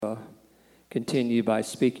continue by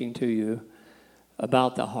speaking to you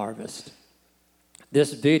about the harvest.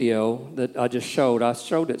 This video that I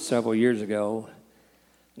showed it several years ago.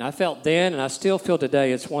 And I felt then, and I still feel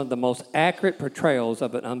today, it's one of the most accurate portrayals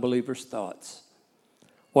of an unbeliever's thoughts.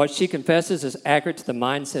 What she confesses is accurate to the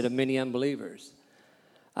mindset of many unbelievers.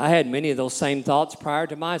 I had many of those same thoughts prior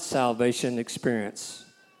to my salvation experience.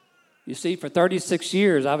 You see, for 36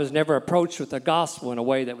 years, I was never approached with the gospel in a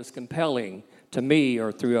way that was compelling to me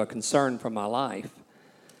or through a concern for my life.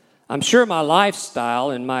 I'm sure my lifestyle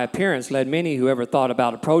and my appearance led many who ever thought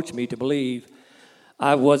about approaching me to believe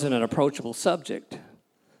I wasn't an approachable subject,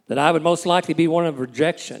 that I would most likely be one of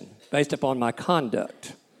rejection based upon my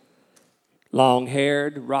conduct.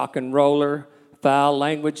 Long-haired, rock and roller, foul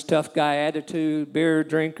language, tough guy attitude, beer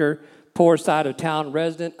drinker, poor side of town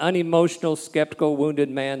resident, unemotional, skeptical, wounded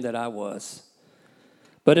man that I was.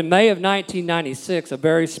 But in May of 1996, a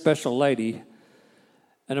very special lady,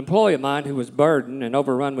 an employee of mine who was burdened and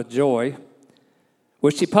overrun with joy,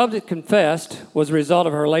 which she publicly confessed was a result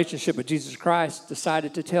of her relationship with Jesus Christ,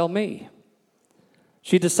 decided to tell me.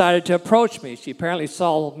 She decided to approach me. She apparently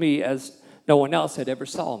saw me as no one else had ever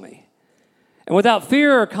saw me. And without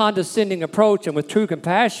fear or condescending approach and with true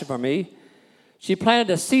compassion for me, she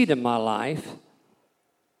planted a seed in my life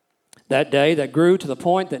that day that grew to the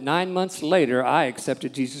point that 9 months later, I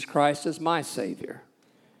accepted Jesus Christ as my Savior.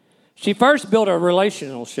 She first built a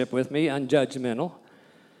relationship with me, unjudgmental.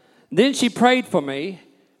 Then she prayed for me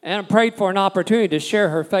and prayed for an opportunity to share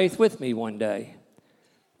her faith with me one day.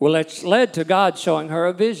 Well, it led to God showing her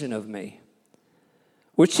a vision of me,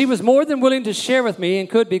 which she was more than willing to share with me and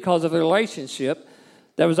could because of the relationship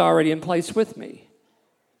that was already in place with me.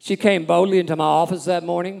 She came boldly into my office that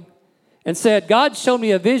morning and said, "God showed me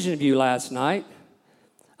a vision of you last night.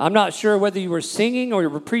 I'm not sure whether you were singing or you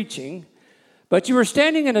were preaching, but you were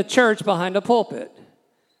standing in a church behind a pulpit."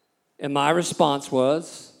 And my response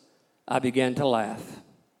was, I began to laugh.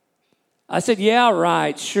 I said, "Yeah,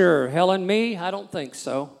 right, sure. Helen, me? I don't think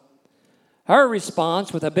so." Her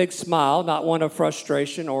response, with a big smile, not one of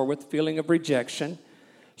frustration or with feeling of rejection,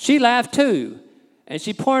 she laughed too, and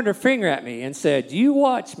she pointed her finger at me and said, "You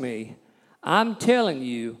watch me. I'm telling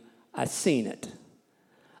you, I seen it."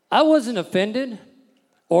 I wasn't offended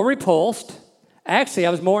or repulsed. Actually,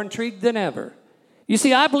 I was more intrigued than ever. You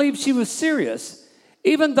see, I believed she was serious.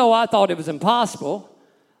 Even though I thought it was impossible,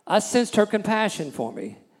 I sensed her compassion for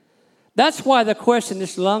me. That's why the question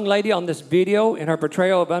this young lady on this video in her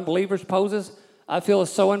portrayal of unbelievers poses, I feel is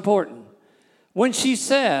so important. When she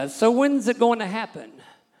says, "So when's it going to happen?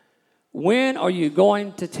 When are you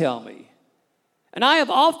going to tell me?" And I have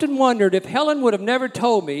often wondered if Helen would have never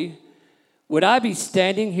told me, would I be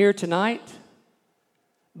standing here tonight?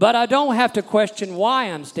 But I don't have to question why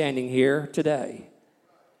I'm standing here today,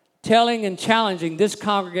 telling and challenging this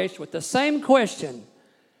congregation with the same question: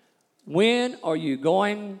 when are you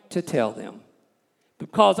going to tell them?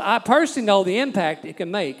 Because I personally know the impact it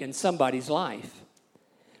can make in somebody's life.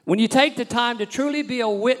 When you take the time to truly be a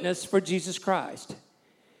witness for Jesus Christ,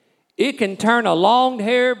 it can turn a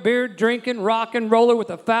long-haired, beer-drinking rock and roller with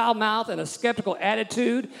a foul mouth and a skeptical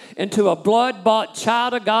attitude into a blood-bought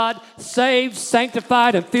child of God, saved,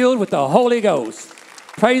 sanctified, and filled with the Holy Ghost.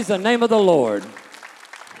 Praise the name of the Lord.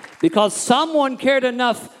 Because someone cared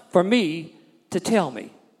enough for me to tell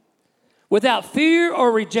me, without fear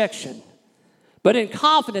or rejection, but in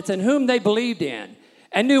confidence in whom they believed in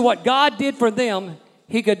and knew what God did for them,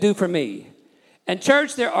 He could do for me. And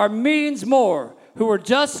church, there are millions more who are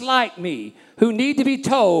just like me, who need to be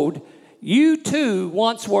told, you too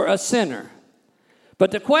once were a sinner.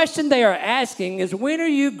 But the question they are asking is, when are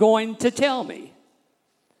you going to tell me?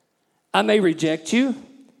 I may reject you.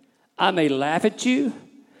 I may laugh at you.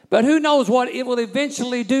 But who knows what it will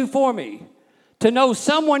eventually do for me to know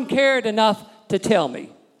someone cared enough to tell me.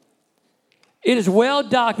 It is well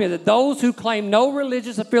documented that those who claim no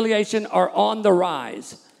religious affiliation are on the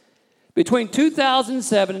rise. Between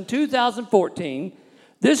 2007 and 2014,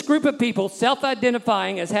 this group of people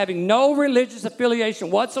self-identifying as having no religious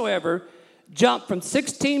affiliation whatsoever jumped from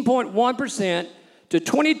 16.1% to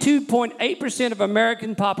 22.8% of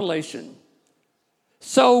American population.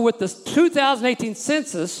 So with the 2018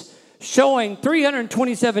 census showing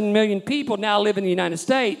 327 million people now live in the United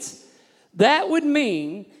States, that would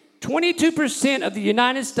mean 22% of the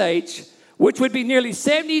United States, which would be nearly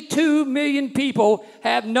 72 million people,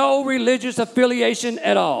 have no religious affiliation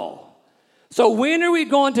at all. So when are we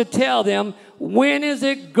going to tell them? When is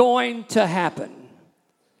it going to happen?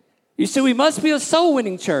 You see, we must be a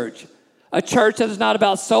soul-winning church. A church that is not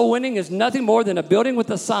about soul winning is nothing more than a building with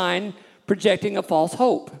a sign projecting a false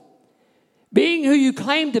hope. Being who you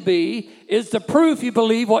claim to be is the proof you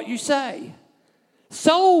believe what you say.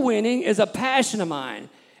 Soul winning is a passion of mine,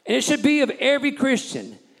 and it should be of every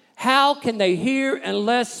Christian. How can they hear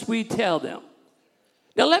unless we tell them?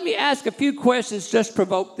 Now, let me ask a few questions just to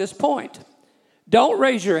provoke this point. Don't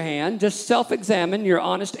raise your hand, just self-examine your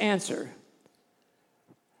honest answer.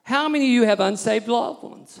 How many of you have unsaved loved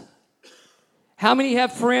ones? How many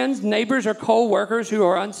have friends, neighbors, or co-workers who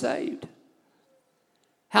are unsaved?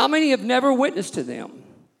 How many have never witnessed to them?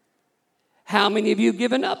 How many of you have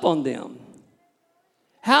given up on them?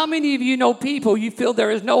 How many of you know people you feel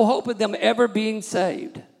there is no hope of them ever being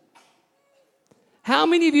saved? How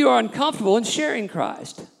many of you are uncomfortable in sharing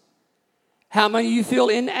Christ? How many of you feel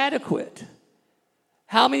inadequate?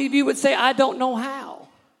 How many of you would say, I don't know how?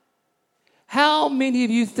 How many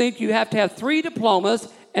of you think you have to have 3 diplomas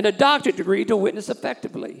and a doctorate degree to witness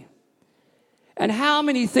effectively? And how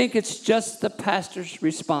many think it's just the pastor's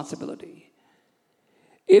responsibility?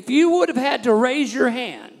 If you would have had to raise your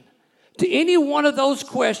hand to any one of those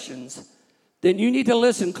questions, then you need to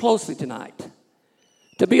listen closely tonight.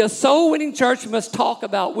 To be a soul-winning church, we must talk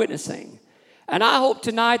about witnessing. And I hope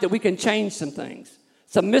tonight that we can change some things,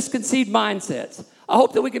 some misconceived mindsets. I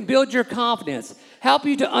hope that we can build your confidence, help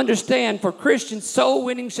you to understand for Christians, soul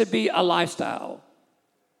winning should be a lifestyle.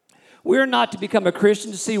 We're not to become a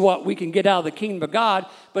Christian to see what we can get out of the kingdom of God,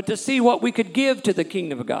 but to see what we could give to the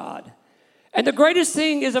kingdom of God. And the greatest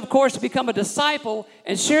thing is, of course, to become a disciple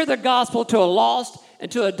and share the gospel to a lost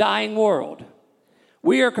and to a dying world.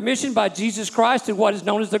 We are commissioned by Jesus Christ in what is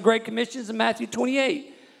known as the Great Commissions in Matthew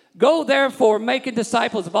 28. Go, therefore, making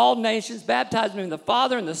disciples of all nations, baptizing them in the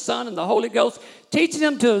Father and the Son and the Holy Ghost, teaching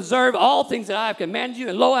them to observe all things that I have commanded you,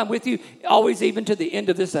 and lo, I'm with you always, even to the end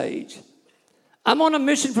of this age. I'm on a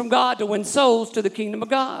mission from God to win souls to the kingdom of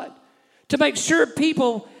God, to make sure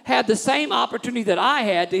people have the same opportunity that I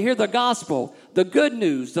had to hear the gospel, the good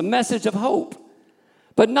news, the message of hope.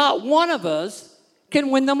 But not one of us can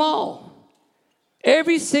win them all.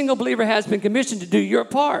 Every single believer has been commissioned to do your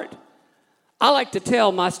part. I like to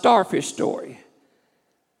tell my starfish story,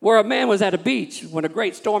 where a man was at a beach when a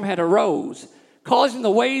great storm had arose, causing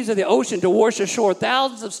the waves of the ocean to wash ashore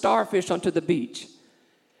thousands of starfish onto the beach.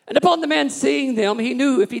 And upon the man seeing them, he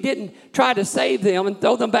knew if he didn't try to save them and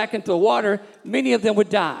throw them back into the water, many of them would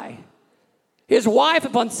die. His wife,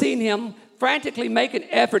 upon seeing him frantically make an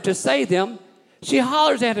effort to save them, she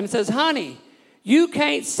hollers at him and says, honey, you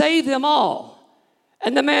can't save them all.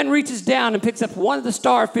 And the man reaches down and picks up one of the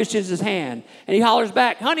starfish in his hand. And he hollers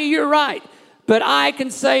back, honey, you're right, but I can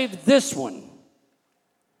save this one.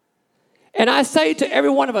 And I say to every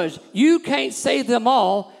one of us, you can't save them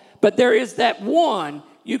all, but there is that one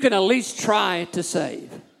you can at least try to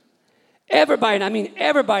save. Everybody, and I mean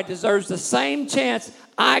everybody, deserves the same chance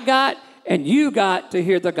I got and you got to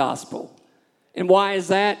hear the gospel. And why is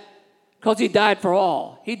that? Because he died for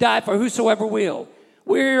all. He died for whosoever will.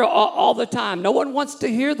 We're here all the time. No one wants to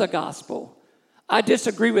hear the gospel. I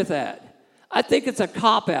disagree with that. I think it's a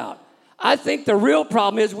cop-out. I think the real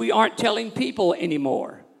problem is we aren't telling people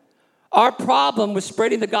anymore. Our problem with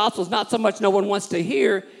spreading the gospel is not so much no one wants to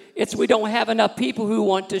hear, it's we don't have enough people who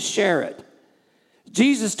want to share it.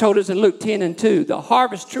 Jesus told us in Luke 10:2, the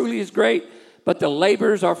harvest truly is great, but the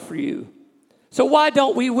laborers are few. So why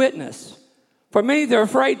don't we witness? For many, they're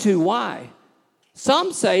afraid to. Why?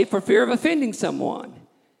 Some say for fear of offending someone.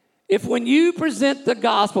 If when you present the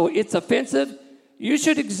gospel, it's offensive, you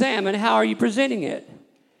should examine how are you presenting it.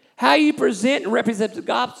 How you present and represent the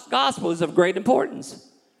gospel is of great importance.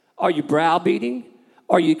 Are you browbeating?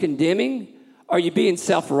 Are you condemning? Are you being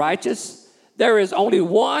self-righteous? There is only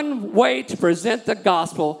one way to present the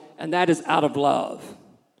gospel, and that is out of love.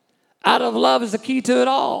 Out of love is the key to it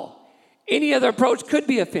all. Any other approach could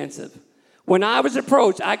be offensive. When I was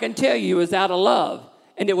approached, I can tell you it was out of love,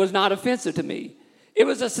 and it was not offensive to me. It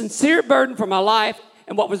was a sincere burden for my life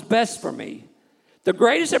and what was best for me. The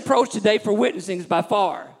greatest approach today for witnessing is by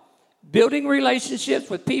far building relationships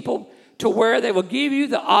with people to where they will give you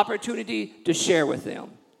the opportunity to share with them.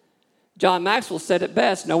 John Maxwell said it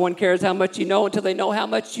best, no one cares how much you know until they know how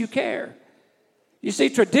much you care. You see,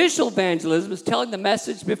 traditional evangelism is telling the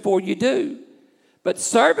message before you do, but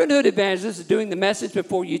servanthood evangelism is doing the message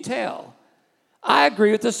before you tell. I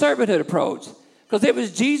agree with the servanthood approach because it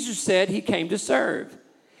was Jesus who said he came to serve.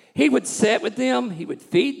 He would sit with them, he would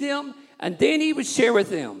feed them, and then he would share with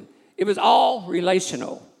them. It was all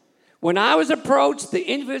relational. When I was approached, the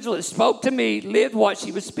individual that spoke to me lived what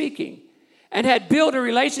she was speaking and had built a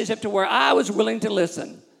relationship to where I was willing to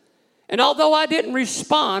listen. And although I didn't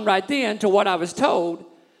respond right then to what I was told,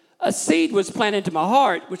 a seed was planted into my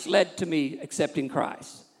heart, which led to me accepting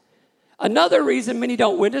Christ. Another reason many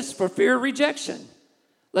don't witness for fear of rejection.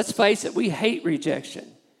 Let's face it, we hate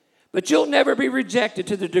rejection. But you'll never be rejected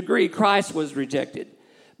to the degree Christ was rejected.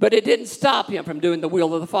 But it didn't stop him from doing the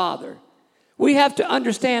will of the Father. We have to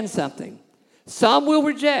understand something. Some will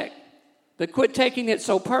reject, but quit taking it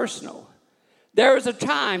so personal. There was a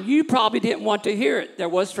time you probably didn't want to hear it. There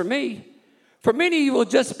was for me. For many, you will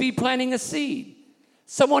just be planting a seed.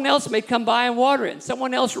 Someone else may come by and water it, and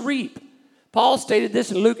someone else reap. Paul stated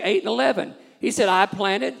this in Luke 8:11. He said, I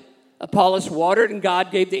planted, Apollos watered, and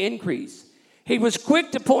God gave the increase. He was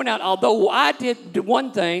quick to point out, although I did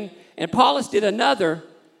one thing and Apollos did another,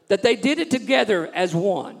 that they did it together as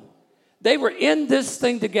one. They were in this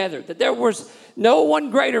thing together, that there was no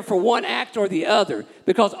one greater for one act or the other,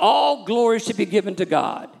 because all glory should be given to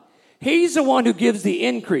God. He's the one who gives the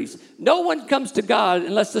increase. No one comes to God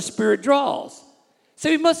unless the Spirit draws. So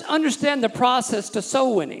you must understand the process to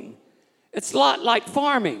soul winning. It's a lot like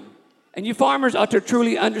farming, and you farmers ought to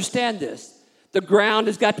truly understand this. The ground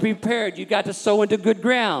has got to be prepared. You've got to sow into good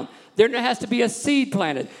ground. Then there has to be a seed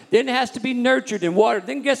planted. Then it has to be nurtured and watered.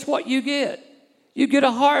 Then guess what you get? You get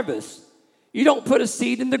a harvest. You don't put a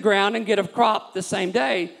seed in the ground and get a crop the same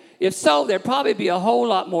day. If so, there'd probably be a whole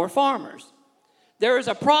lot more farmers. There is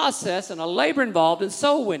a process and a labor involved in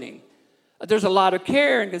soul winning. There's a lot of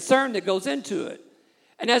care and concern that goes into it.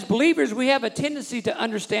 And as believers, we have a tendency to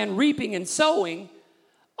understand reaping and sowing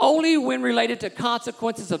only when related to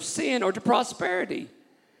consequences of sin or to prosperity,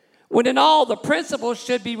 when in all, the principles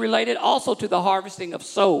should be related also to the harvesting of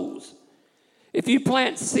souls. If you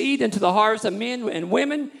plant seed into the harvest of men and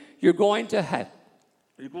women, you're going to have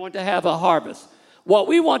a harvest. What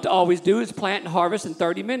we want to always do is plant and harvest in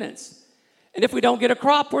 30 minutes. And if we don't get a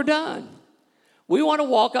crop, we're done. We want to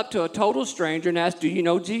walk up to a total stranger and ask, do you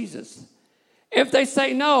know Jesus? If they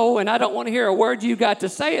say no, and I don't want to hear a word you got to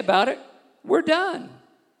say about it, we're done.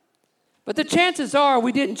 But the chances are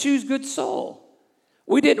we didn't choose good soil.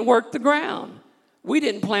 We didn't work the ground. We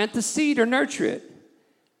didn't plant the seed or nurture it.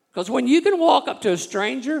 Because when you can walk up to a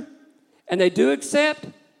stranger and they do accept,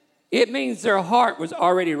 it means their heart was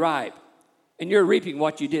already ripe and you're reaping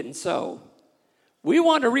what you didn't sow. We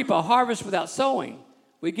want to reap a harvest without sowing.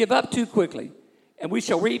 We give up too quickly. And we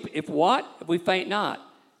shall reap if what? If we faint not.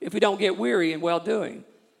 If we don't get weary in well-doing.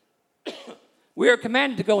 We are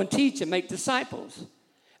commanded to go and teach and make disciples.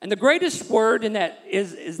 And the greatest word in that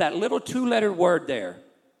is that little two-letter word there.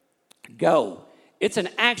 Go. It's an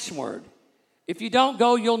action word. If you don't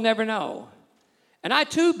go, you'll never know. And I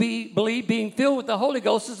too believe being filled with the Holy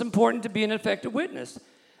Ghost is important to be an effective witness.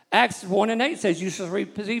 Acts 1:8 says, you shall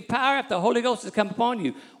receive power after the Holy Ghost has come upon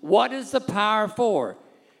you. What is the power for?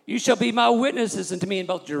 You shall be my witnesses unto me in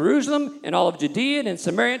both Jerusalem and all of Judea and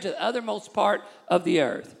Samaria to the uttermost part of the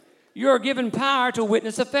earth. You are given power to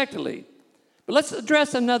witness effectively. But let's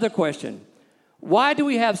address another question. Why do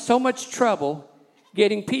we have so much trouble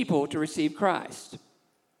getting people to receive Christ?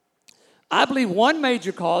 I believe one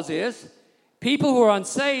major cause is people who are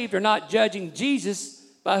unsaved are not judging Jesus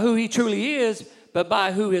by who he truly is, but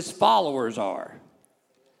by who his followers are.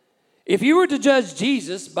 If you were to judge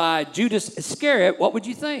Jesus by Judas Iscariot, what would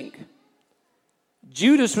you think?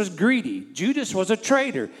 Judas was greedy. Judas was a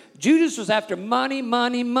traitor. Judas was after money,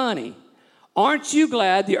 money, money. Aren't you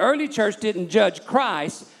glad the early church didn't judge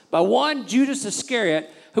Christ by one Judas Iscariot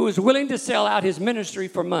who was willing to sell out his ministry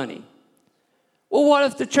for money? Well, what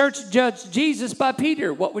if the church judged Jesus by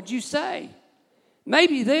Peter? What would you say?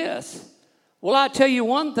 Maybe this. Well, I tell you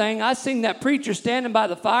one thing. I seen that preacher standing by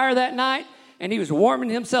the fire that night, and he was warming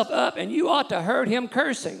himself up, and you ought to have heard him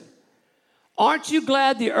cursing. Aren't you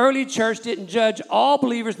glad the early church didn't judge all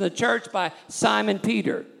believers in the church by Simon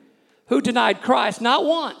Peter, who denied Christ not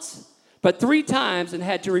once, but 3 times and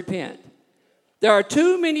had to repent? There are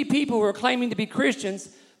too many people who are claiming to be Christians,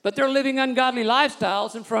 but they're living ungodly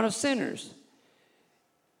lifestyles in front of sinners.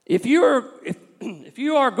 If you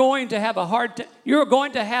are going to have a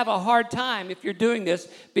hard time if you're doing this,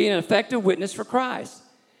 being an effective witness for Christ.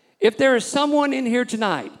 If there is someone in here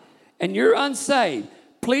tonight and you're unsaved,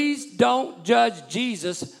 please don't judge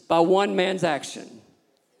Jesus by one man's action.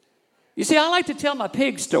 You see, I like to tell my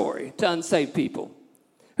pig story to unsaved people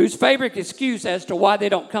whose favorite excuse as to why they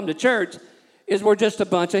don't come to church is we're just a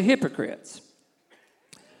bunch of hypocrites.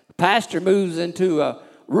 The pastor moves into a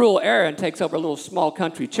rural area and takes over a little small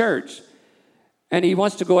country church. And he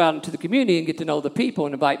wants to go out into the community and get to know the people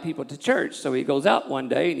and invite people to church. So he goes out one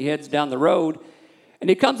day and he heads down the road. And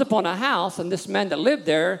he comes upon a house, and this man that lived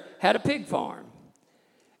there had a pig farm.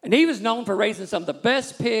 And he was known for raising some of the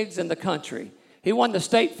best pigs in the country. He won the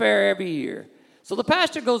state fair every year. So the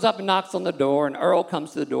pastor goes up and knocks on the door, and Earl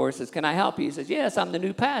comes to the door and says, "Can I help you?" He says, "Yes, I'm the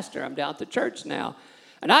new pastor. I'm down at the church now.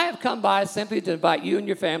 And I have come by simply to invite you and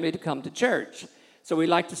your family to come to church. So we'd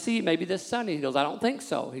like to see you maybe this Sunday. He goes, I don't think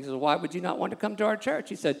so. He says, why would you not want to come to our church?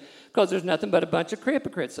 He said, because there's nothing but a bunch of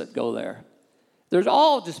hypocrites that go there. There's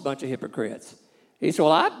all just a bunch of hypocrites. He said,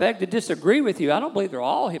 well, I beg to disagree with you. I don't believe they're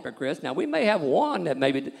all hypocrites. Now, we may have one that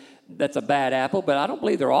maybe that's a bad apple, but I don't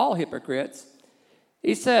believe they're all hypocrites.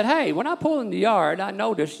 He said, hey, when I pull in the yard, I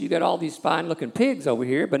noticed you got all these fine-looking pigs over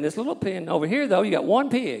here, but in this little pen over here, though, you got one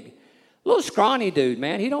pig. Little scrawny dude,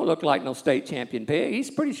 man. He don't look like no state champion pig.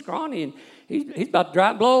 He's pretty scrawny, and he's about to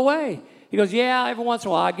dry and blow away. He goes, yeah, every once in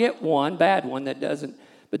a while I get one, bad one,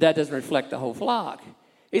 but that doesn't reflect the whole flock.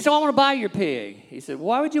 He said, I want to buy your pig. He said,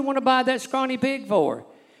 why would you want to buy that scrawny pig for?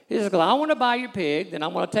 He says, I want to buy your pig, then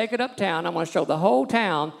I'm going to take it uptown. I'm going to show the whole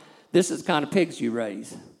town this is the kind of pigs you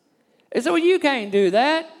raise. He said, well, you can't do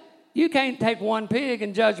that. You can't take one pig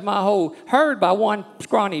and judge my whole herd by one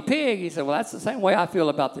scrawny pig. He said, well, that's the same way I feel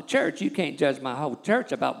about the church. You can't judge my whole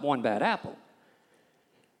church about one bad apple.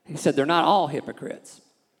 He said, they're not all hypocrites.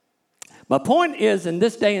 My point is, in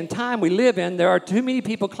this day and time we live in, there are too many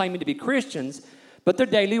people claiming to be Christians, but their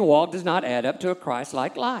daily walk does not add up to a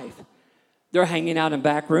Christ-like life. They're hanging out in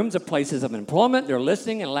back rooms of places of employment. They're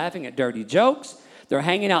listening and laughing at dirty jokes. They're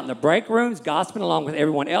hanging out in the break rooms, gossiping along with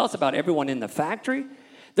everyone else about everyone in the factory.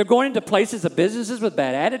 They're going into places of businesses with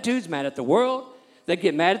bad attitudes, mad at the world. They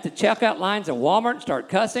get mad at the checkout lines in Walmart and start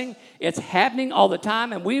cussing. It's happening all the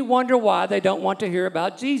time, and we wonder why they don't want to hear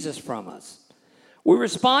about Jesus from us. We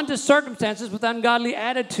respond to circumstances with ungodly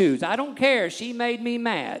attitudes. I don't care. She made me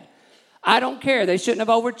mad. I don't care. They shouldn't have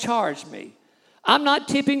overcharged me. I'm not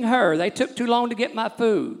tipping her. They took too long to get my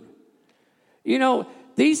food. You know,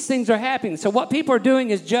 these things are happening. So what people are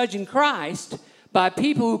doing is judging Christ by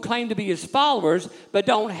people who claim to be his followers but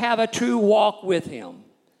don't have a true walk with him.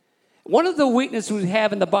 One of the weaknesses we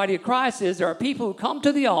have in the body of Christ is there are people who come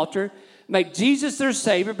to the altar, make Jesus their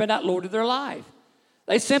Savior, but not Lord of their life.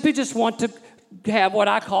 They simply just want to have what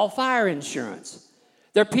I call fire insurance.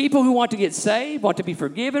 They're people who want to get saved, want to be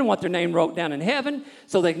forgiven, want their name wrote down in heaven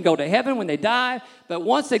so they can go to heaven when they die. But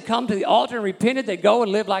once they come to the altar and repented, they go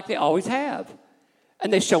and live like they always have.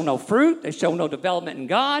 And they show no fruit. They show no development in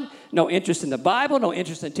God, no interest in the Bible, no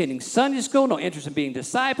interest in attending Sunday school, no interest in being a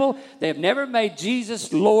disciple. They have never made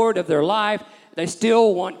Jesus Lord of their life. They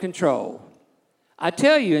still want control. I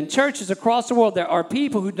tell you, in churches across the world, there are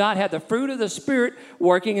people who do not have the fruit of the Spirit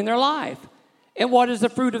working in their life. And what is the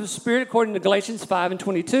fruit of the Spirit according to Galatians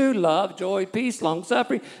 5:22? Love, joy, peace,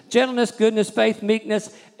 long-suffering, gentleness, goodness, faith, meekness,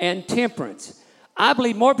 and temperance. I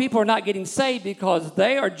believe more people are not getting saved because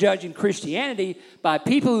they are judging Christianity by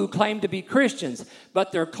people who claim to be Christians,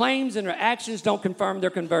 but their claims and their actions don't confirm their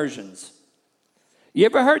conversions. You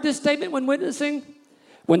ever heard this statement when witnessing?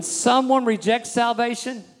 When someone rejects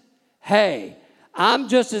salvation, hey, I'm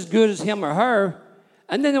just as good as him or her,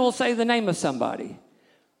 and then they will say the name of somebody.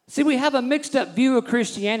 See, we have a mixed up view of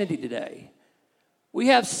Christianity today. We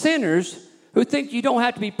have sinners who think you don't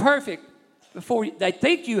have to be perfect they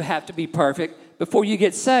think you have to be perfect before you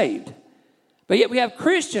get saved. But yet we have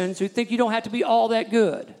Christians who think you don't have to be all that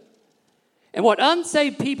good. And what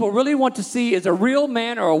unsaved people really want to see is a real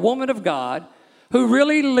man or a woman of God who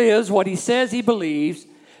really lives what he says he believes.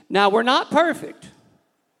 Now, we're not perfect,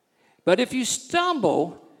 but if you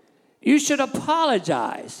stumble, you should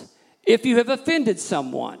apologize if you have offended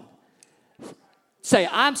someone. Say,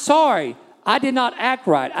 I'm sorry, I did not act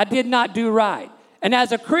right, I did not do right. And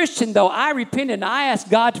as a Christian, though, I repented and I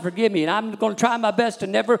asked God to forgive me, and I'm going to try my best to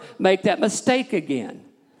never make that mistake again.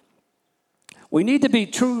 We need to be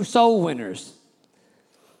true soul winners.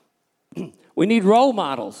 We need role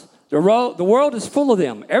models. The world is full of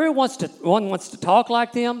them. Everyone wants to talk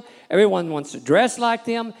like them. Everyone wants to dress like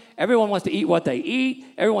them. Everyone wants to eat what they eat.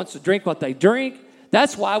 Everyone wants to drink what they drink.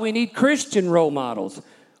 That's why we need Christian role models.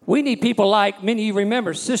 We need people like, many of you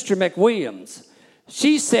remember, Sister McWilliams.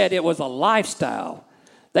 She said it was a lifestyle.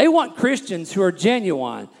 They want Christians who are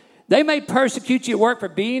genuine. They may persecute you at work for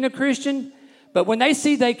being a Christian, but when they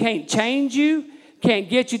see they can't change you, can't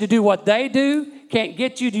get you to do what they do, can't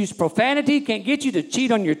get you to use profanity, can't get you to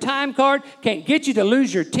cheat on your time card, can't get you to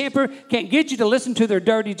lose your temper, can't get you to listen to their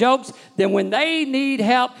dirty jokes, then when they need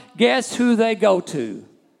help, guess who they go to?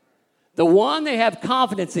 The one they have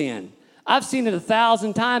confidence in. I've seen it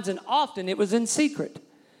 1,000 times, and often it was in secret.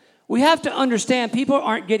 We have to understand people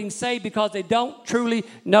aren't getting saved because they don't truly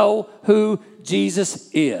know who Jesus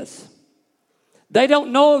is. They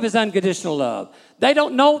don't know of his unconditional love. They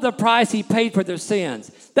don't know the price he paid for their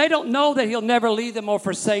sins. They don't know that he'll never leave them or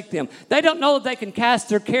forsake them. They don't know that they can cast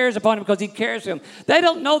their cares upon him because he cares for them. They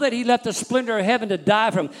don't know that he left the splendor of heaven to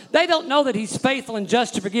die for them. They don't know that he's faithful and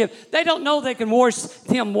just to forgive. They don't know they can wash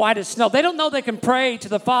him white as snow. They don't know they can pray to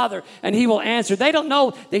the Father and he will answer. They don't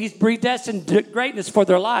know that he's predestined to greatness for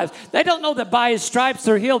their lives. They don't know that by his stripes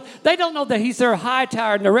they're healed. They don't know that he's their high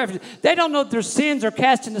tower and their refuge. They don't know that their sins are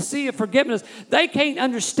cast in the sea of forgiveness. They can't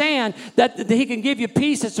understand that he can give you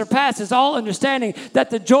peace that surpasses all understanding, that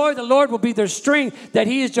the joy of the Lord will be their strength, that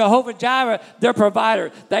he is Jehovah Jireh, their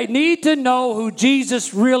provider. They need to know who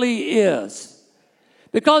Jesus really is.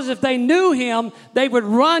 Because if they knew him, they would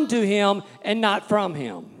run to him and not from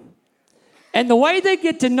him. And the way they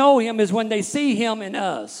get to know him is when they see him in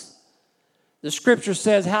us. The scripture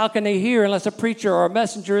says, how can they hear unless a preacher or a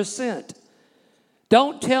messenger is sent?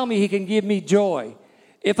 Don't tell me he can give me joy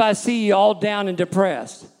if I see you all down and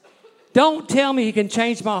depressed. Don't tell me he can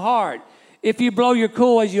change my heart if you blow your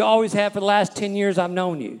cool as you always have for the last 10 years I've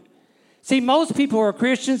known you. See, most people who are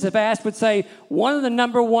Christians, if asked, would say one of the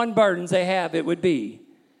number one burdens they have, it would be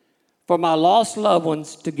for my lost loved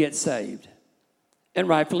ones to get saved. And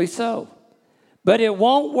rightfully so. But it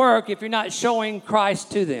won't work if you're not showing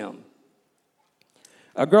Christ to them.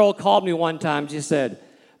 A girl called me one time. She said,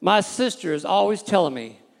 my sister is always telling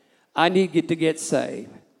me I need to get saved.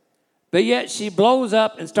 But yet she blows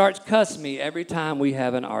up and starts cussing me every time we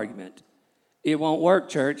have an argument. It won't work,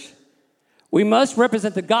 church. We must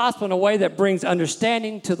represent the gospel in a way that brings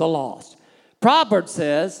understanding to the lost. Proverbs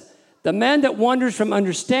says, the man that wanders from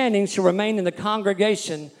understanding shall remain in the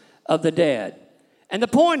congregation of the dead. And the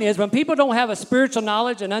point is, when people don't have a spiritual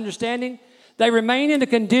knowledge and understanding, they remain in a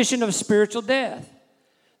condition of spiritual death.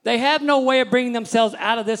 They have no way of bringing themselves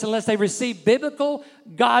out of this unless they receive biblical,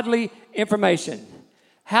 godly information.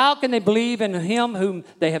 How can they believe in him whom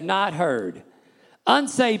they have not heard?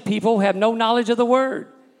 Unsaved people have no knowledge of the word.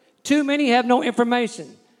 Too many have no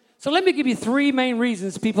information. So let me give you three main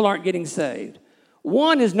reasons people aren't getting saved.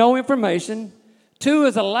 One is no information. Two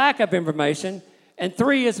is a lack of information. And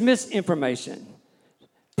three is misinformation.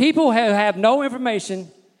 People who have no information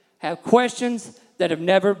have questions that have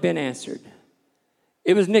never been answered.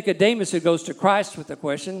 It was Nicodemus who goes to Christ with the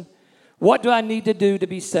question, what do I need to do to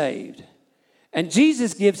be saved? And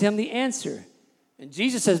Jesus gives him the answer. And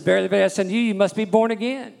Jesus says, verily, verily, I say unto you, you must be born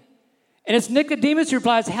again. And it's Nicodemus who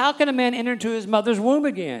replies, how can a man enter into his mother's womb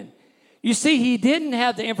again? You see, he didn't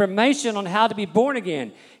have the information on how to be born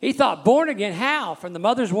again. He thought, born again, how? From the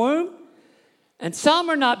mother's womb? And some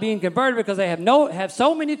are not being converted because they have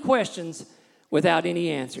so many questions without any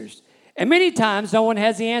answers. And many times, no one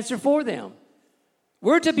has the answer for them.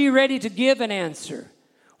 We're to be ready to give an answer.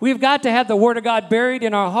 We've got to have the Word of God buried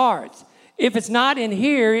in our hearts. If it's not in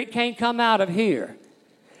here, it can't come out of here.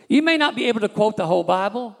 You may not be able to quote the whole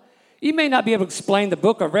Bible. You may not be able to explain the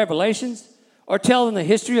book of Revelations or tell them the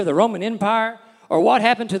history of the Roman Empire or what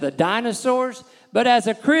happened to the dinosaurs. But as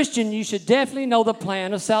a Christian, you should definitely know the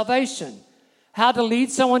plan of salvation, how to lead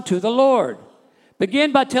someone to the Lord.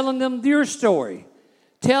 Begin by telling them your story.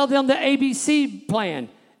 Tell them the ABC plan.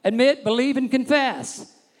 Admit, believe, and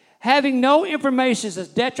confess. Having no information is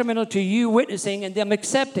detrimental to you witnessing and them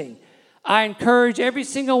accepting. I encourage every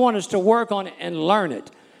single one of us to work on it and learn it.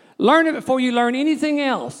 Learn it before you learn anything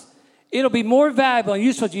else. It'll be more valuable and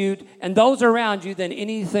useful to you and those around you than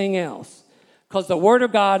anything else. Because the Word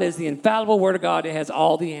of God is the infallible Word of God. It has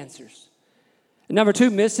all the answers. And number two,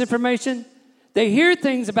 misinformation. They hear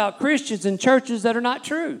things about Christians and churches that are not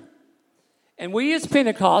true. And we as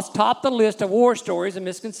Pentecost top the list of war stories and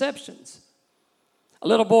misconceptions. A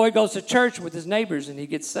little boy goes to church with his neighbors and he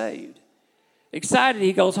gets saved. Excited,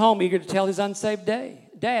 he goes home eager to tell his unsaved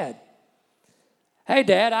dad, hey,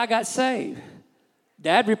 Dad, I got saved.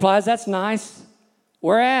 Dad replies, that's nice.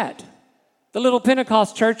 Where at? The little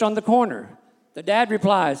Pentecost church on the corner. The dad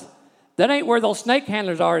replies, that ain't where those snake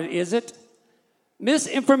handlers are, is it?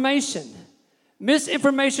 Misinformation.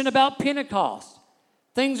 Misinformation about Pentecost.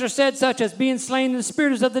 Things are said such as being slain in the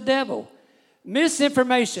spirit is of the devil.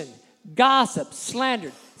 Misinformation, gossip,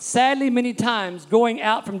 slander. Sadly, many times going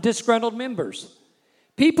out from disgruntled members.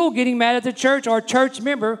 People getting mad at the church or a church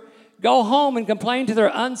member go home and complain to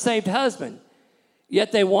their unsaved husband,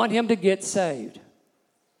 yet they want him to get saved.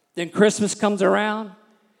 Then Christmas comes around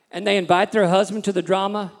and they invite their husband to the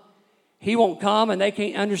drama. He won't come and they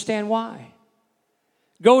can't understand why.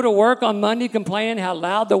 Go to work on Monday complaining how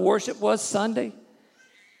loud the worship was Sunday.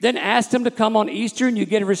 Then ask them to come on Easter and you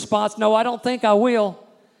get a response, no, I don't think I will.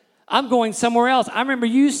 I'm going somewhere else. I remember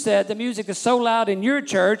you said the music is so loud in your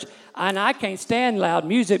church, and I can't stand loud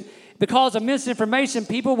music. Because of misinformation,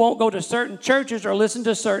 people won't go to certain churches or listen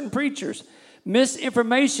to certain preachers.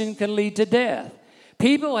 Misinformation can lead to death.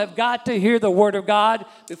 People have got to hear the Word of God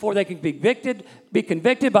before they can be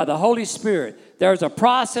convicted by the Holy Spirit. There's a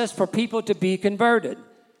process for people to be converted.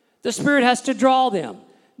 The Spirit has to draw them.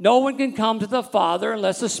 No one can come to the Father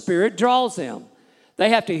unless the Spirit draws them. They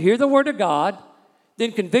have to hear the Word of God,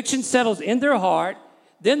 then conviction settles in their heart,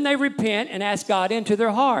 then they repent and ask God into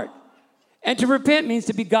their heart. And to repent means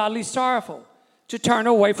to be godly sorrowful, to turn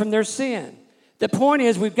away from their sin. The point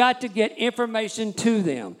is, we've got to get information to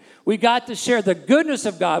them. We got to share the goodness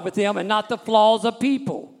of God with them and not the flaws of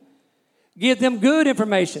people. Give them good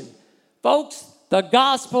information. Folks, the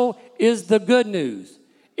gospel is the good news.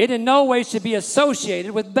 It in no way should be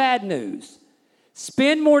associated with bad news.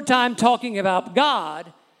 Spend more time talking about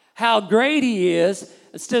God, how great He is,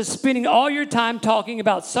 instead of spending all your time talking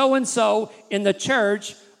about so-and-so in the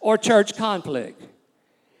church or church conflict.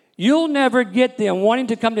 You'll never get them wanting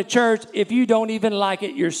to come to church if you don't even like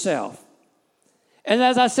it yourself. And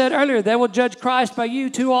as I said earlier, they will judge Christ by you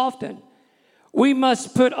too often. We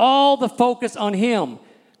must put all the focus on Him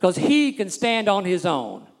because He can stand on His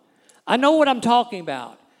own. I know what I'm talking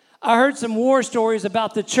about. I heard some war stories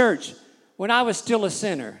about the church when I was still a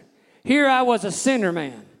sinner. Here I was a sinner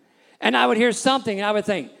man. And I would hear something and I would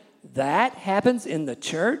think, that happens in the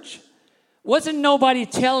church? Wasn't nobody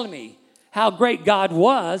telling me how great God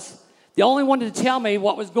was? The only one to tell me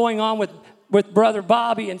what was going on with Brother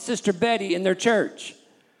Bobby and Sister Betty in their church,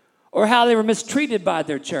 or how they were mistreated by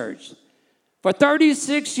their church. For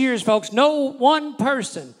 36 years, folks, no one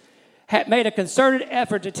person had made a concerted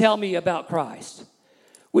effort to tell me about Christ.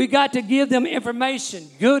 We got to give them information,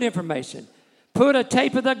 good information. Put a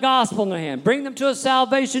tape of the gospel in their hand. Bring them to a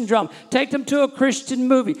salvation drum. Take them to a Christian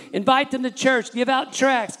movie. Invite them to church. Give out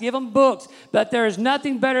tracts. Give them books. But there is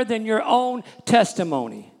nothing better than your own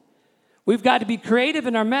testimony. We've got to be creative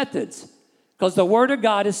in our methods because the Word of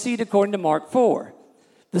God is seed according to Mark 4.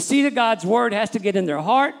 The seed of God's Word has to get in their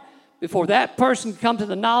heart before that person can come to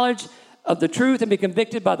the knowledge of the truth and be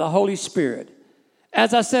convicted by the Holy Spirit.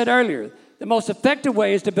 As I said earlier, the most effective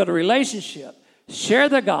way is to build a relationship, share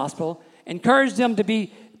the gospel, encourage them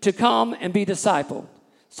to come and be discipled.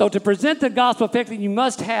 So to present the gospel effectively, you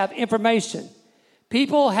must have information.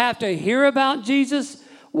 People have to hear about Jesus,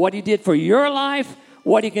 what He did for your life,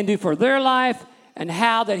 what He can do for their life, and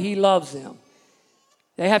how that He loves them.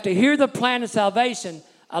 They have to hear the plan of salvation,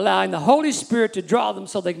 allowing the Holy Spirit to draw them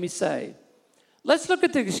so they can be saved. Let's look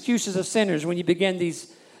at the excuses of sinners when you begin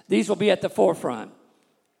these. These will be at the forefront.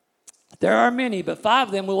 There are many, but 5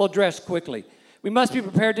 of them we will address quickly. We must be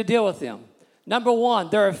prepared to deal with them. Number 1,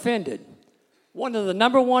 they're offended. One of the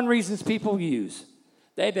number 1 reasons people use.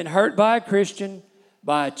 They've been hurt by a Christian,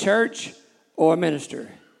 by a church, or a minister.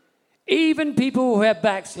 Even people who have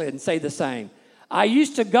backslidden say the same. I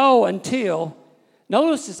used to go until,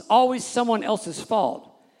 notice it's always someone else's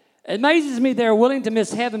fault. It amazes me they're willing to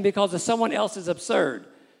miss heaven because of someone else's absurd.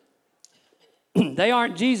 They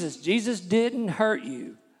aren't Jesus. Jesus didn't hurt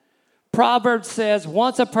you. Proverbs says,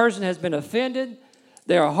 once a person has been offended,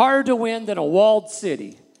 they are harder to win than a walled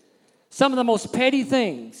city. Some of the most petty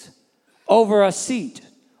things, over a seat,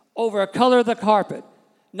 over a color of the carpet,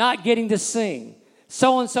 not getting to sing,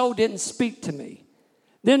 so-and-so didn't speak to me.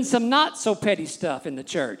 Then some not so petty stuff in the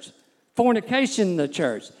church, fornication in the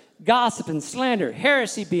church, gossip and slander,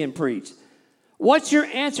 heresy being preached. What's your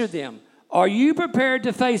answer to them? Are you prepared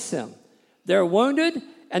to face them? They're wounded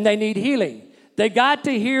and they need healing. They got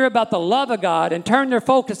to hear about the love of God and turn their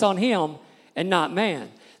focus on Him and not man.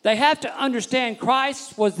 They have to understand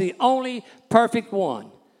Christ was the only perfect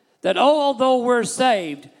one. That although we're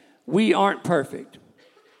saved, we aren't perfect.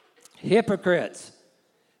 Hypocrites.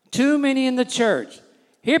 Too many in the church.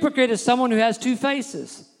 Hypocrite is someone who has 2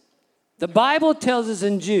 faces. The Bible tells us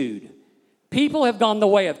in Jude, people have gone the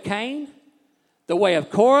way of Cain, the way of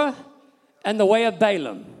Korah, and the way of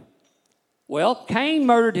Balaam. Well, Cain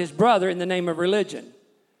murdered his brother in the name of religion.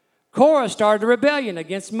 Korah started a rebellion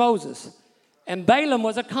against Moses. And Balaam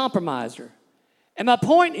was a compromiser. And my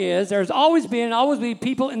point is, there's always be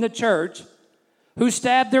people in the church who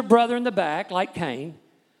stab their brother in the back like Cain,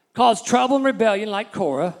 cause trouble and rebellion like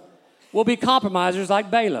Korah, will be compromisers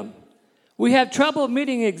like Balaam. We have trouble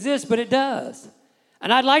admitting it exists, but it does.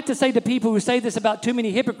 And I'd like to say to people who say this about too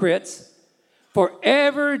many hypocrites, for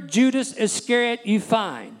every Judas Iscariot you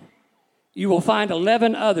find, you will find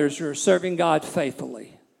 11 others who are serving God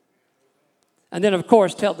faithfully. And then, of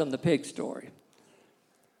course, tell them the pig story.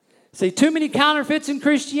 See, too many counterfeits in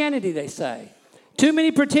Christianity, they say. Too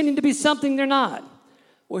many pretending to be something they're not.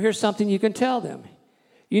 Well, here's something you can tell them.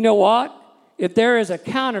 You know what? If there is a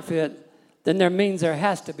counterfeit, then there means there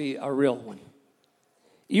has to be a real one.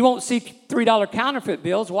 You won't see $3 counterfeit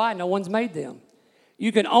bills. Why? No one's made them.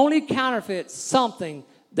 You can only counterfeit something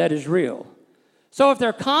that is real. So if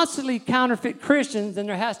they're constantly counterfeit Christians, then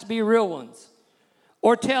there has to be real ones.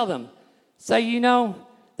 Or tell them, say, you know,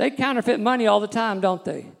 they counterfeit money all the time, don't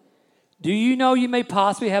they? Do you know you may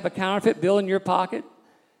possibly have a counterfeit bill in your pocket?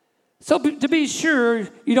 So to be sure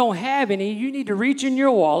you don't have any, you need to reach in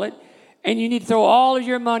your wallet and you need to throw all of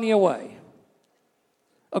your money away.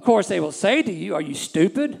 Of course, they will say to you, are you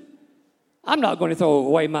stupid? I'm not going to throw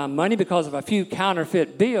away my money because of a few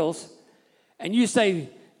counterfeit bills. And you say,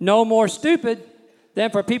 no more stupid than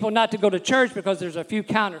for people not to go to church because there's a few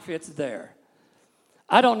counterfeits there.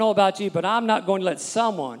 I don't know about you, but I'm not going to let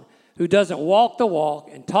someone who doesn't walk the walk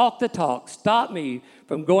and talk the talk stop me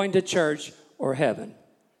from going to church or heaven.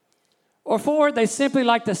 Or four, they simply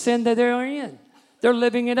like the sin that they're in. They're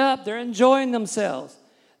living it up. They're enjoying themselves.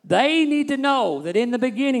 They need to know that in the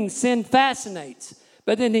beginning, sin fascinates,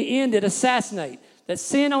 but in the end, it assassinates. That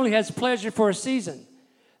sin only has pleasure for a season.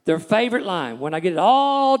 Their favorite line, when I get it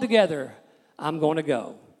all together, I'm going to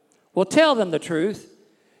go. Well, tell them the truth.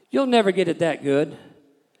 You'll never get it that good.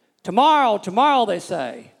 Tomorrow, they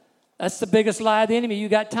say. That's the biggest lie of the enemy. You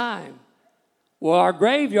got time. Well, our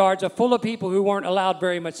graveyards are full of people who weren't allowed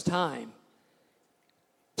very much time.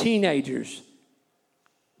 Teenagers,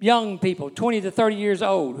 young people, 20 to 30 years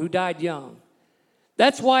old, who died young.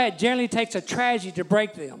 That's why it generally takes a tragedy to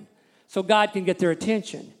break them, so God can get their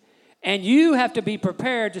attention. And you have to be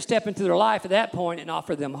prepared to step into their life at that point and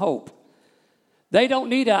offer them hope. They don't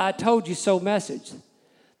need a "I told you so" message.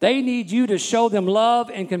 They need you to show them love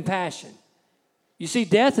and compassion. You see,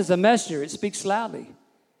 death is a messenger. It speaks loudly.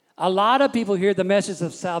 A lot of people hear the message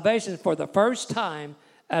of salvation for the first time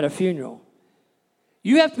at a funeral.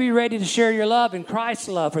 You have to be ready to share your love and Christ's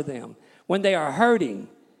love for them when they are hurting.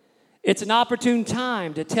 It's an opportune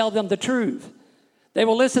time to tell them the truth. They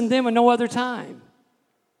will listen to them at no other time.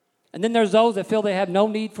 And then there's those that feel they have no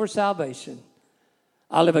need for salvation.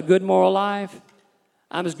 I live a good moral life.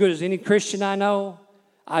 I'm as good as any Christian I know.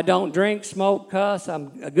 I don't drink, smoke, cuss.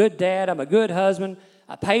 I'm a good dad. I'm a good husband.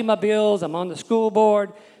 I pay my bills. I'm on the school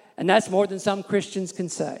board. And that's more than some Christians can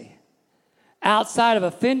say. Outside of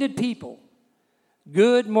offended people,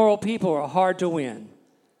 good moral people are hard to win.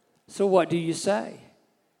 So what do you say?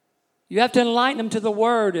 You have to enlighten them to the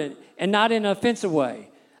word and not in an offensive way.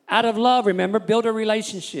 Out of love, remember, build a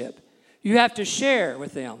relationship. You have to share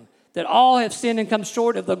with them that all have sinned and come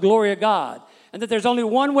short of the glory of God. And that there's only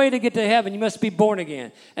one way to get to heaven. You must be born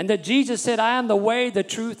again. And that Jesus said, I am the way, the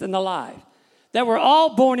truth, and the life. That we're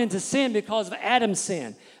all born into sin because of Adam's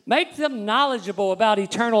sin. Make them knowledgeable about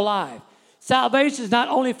eternal life. Salvation is not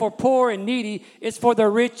only for poor and needy, it's for the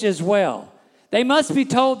rich as well. They must be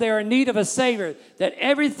told they are in need of a Savior, that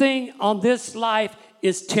everything on this life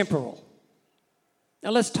is temporal.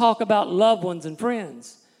 Now let's talk about loved ones and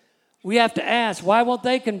friends. We have to ask, why won't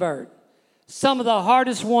they convert? Some of the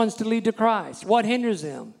hardest ones to lead to Christ. What hinders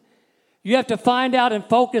them? You have to find out and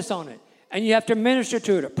focus on it. And you have to minister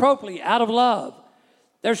to it appropriately out of love.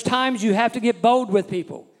 There's times you have to get bold with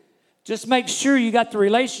people. Just make sure you got the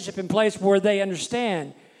relationship in place where they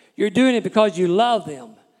understand you're doing it because you love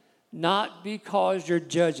them, not because you're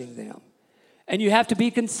judging them. And you have to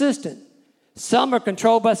be consistent. Some are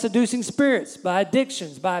controlled by seducing spirits, by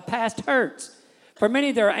addictions, by past hurts. For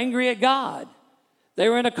many, they're angry at God. They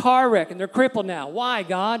were in a car wreck and they're crippled now. Why,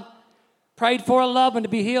 God? Prayed for a loved one to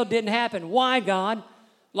be healed, didn't happen. Why, God?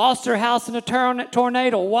 Lost their house in a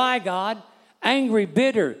tornado. Why, God? Angry,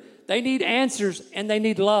 bitter. They need answers and they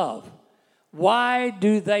need love. Why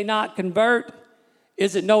do they not convert?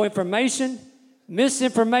 Is it no information,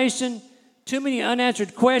 misinformation, too many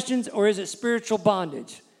unanswered questions, or is it spiritual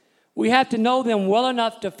bondage? We have to know them well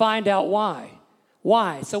enough to find out why.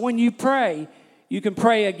 Why? So when you pray, you can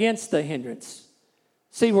pray against the hindrance.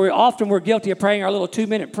 See, we're guilty of praying our little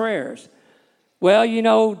 2-minute prayers. Well, you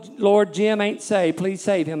know, Lord, Jim ain't saved. Please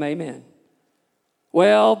save him. Amen.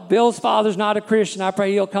 Well, Bill's father's not a Christian. I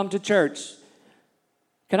pray he'll come to church.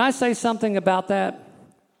 Can I say something about that?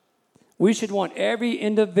 We should want every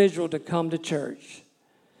individual to come to church.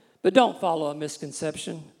 But don't follow a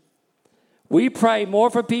misconception. We pray more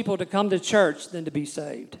for people to come to church than to be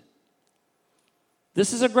saved.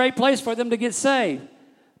 This is a great place for them to get saved,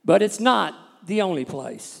 but it's not the only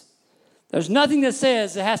place. There's nothing that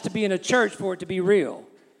says it has to be in a church for it to be real.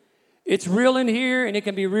 It's real in here and it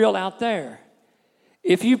can be real out there.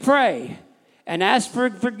 If you pray and ask for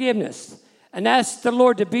forgiveness and ask the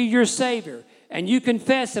Lord to be your Savior and you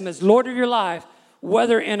confess Him as Lord of your life,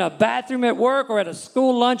 whether in a bathroom at work or at a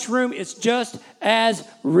school lunchroom, it's just as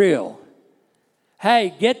real.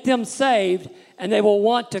 Hey, get them saved and they will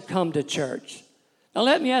want to come to church. Now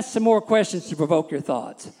let me ask some more questions to provoke your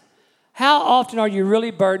thoughts. How often are you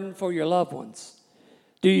really burdened for your loved ones?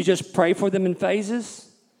 Do you just pray for them in phases?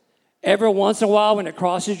 Every once in a while when it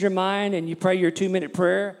crosses your mind and you pray your 2-minute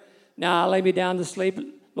prayer, now I lay me down to sleep,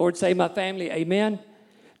 Lord save my family, amen?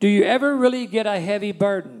 Do you ever really get a heavy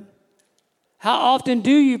burden? How often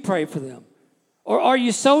do you pray for them? Or are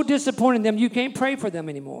you so disappointed in them you can't pray for them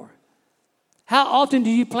anymore? How often do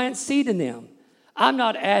you plant seed in them? I'm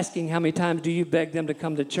not asking how many times do you beg them to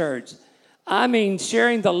come to church. I mean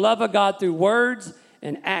sharing the love of God through words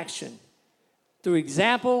and action, through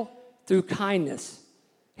example, through kindness.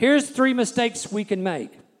 Here's 3 mistakes we can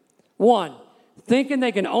make. 1, thinking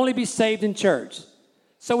they can only be saved in church.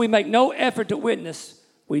 So we make no effort to witness,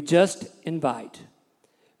 we just invite.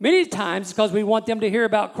 Many times it's because we want them to hear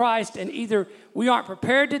about Christ and either we aren't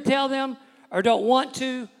prepared to tell them or don't want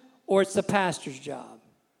to, or it's the pastor's job.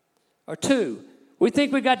 Or 2, we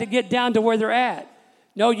think we got to get down to where they're at.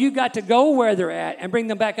 No, you got to go where they're at and bring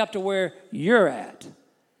them back up to where you're at.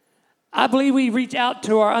 I believe we reach out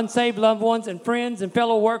to our unsaved loved ones and friends and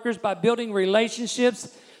fellow workers by building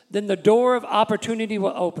relationships, then the door of opportunity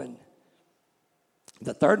will open.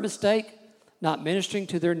 The 3rd mistake, not ministering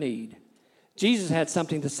to their need. Jesus had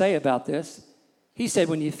something to say about this. He said,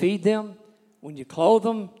 when you feed them, when you clothe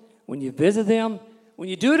them, when you visit them, when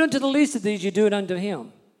you do it unto the least of these, you do it unto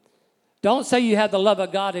him. Don't say you have the love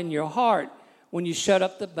of God in your heart when you shut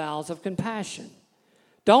up the bowels of compassion.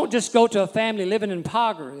 Don't just go to a family living in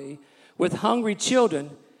poverty with hungry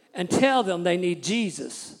children and tell them they need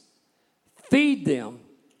Jesus. Feed them,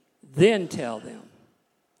 then tell them.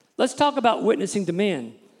 Let's talk about witnessing to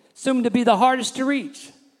men, assumed to be the hardest to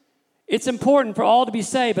reach. It's important for all to be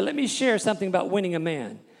saved, but let me share something about winning a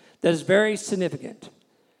man that is very significant.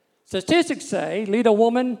 Statistics say, lead a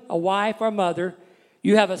woman, a wife, or a mother,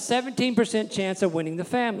 you have a 17% chance of winning the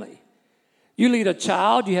family. You lead a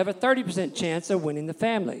child, you have a 30% chance of winning the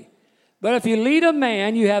family. But if you lead a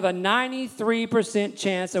man, you have a 93%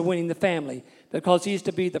 chance of winning the family because he's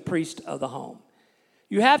to be the priest of the home.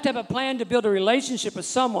 You have to have a plan to build a relationship with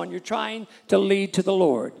someone you're trying to lead to the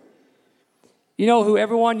Lord. You know who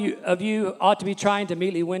every one of you ought to be trying to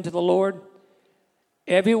immediately win to the Lord?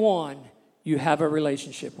 Everyone you have a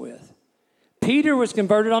relationship with. Peter was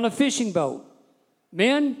converted on a fishing boat.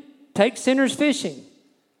 Men, take sinners fishing.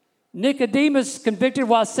 Nicodemus convicted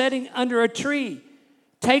while sitting under a tree.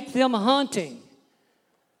 Take them hunting.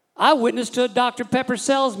 I witnessed to a Dr. Pepper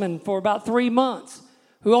salesman for about 3 months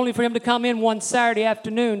who only for him to come in one Saturday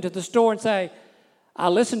afternoon to the store and say, I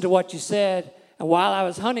listened to what you said, and while I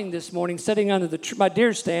was hunting this morning, sitting under my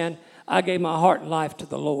deer stand, I gave my heart and life to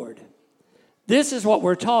the Lord. This is what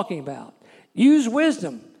we're talking about. Use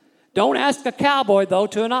wisdom. Don't ask a cowboy, though,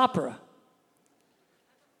 to an opera.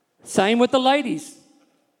 Same with the ladies.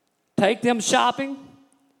 Take them shopping.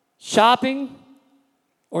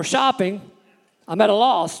 I'm at a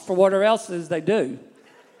loss for whatever else it is they do.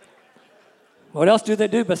 What else do they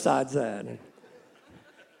do besides that?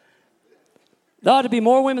 There ought to be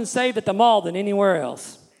more women saved at the mall than anywhere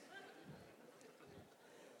else.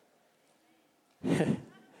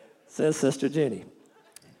 Says Sister Jenny.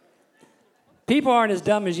 People aren't as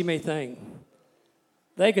dumb as you may think.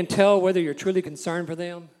 They can tell whether you're truly concerned for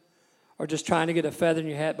them or just trying to get a feather in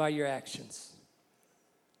your hat by your actions.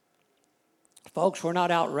 Folks, we're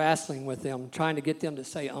not out wrestling with them, trying to get them to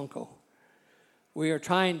say uncle. We are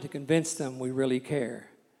trying to convince them we really care.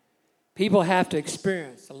 People have to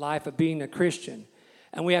experience the life of being a Christian,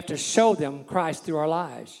 and we have to show them Christ through our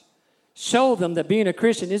lives. Show them that being a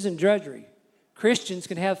Christian isn't drudgery. Christians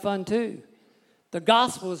can have fun too. The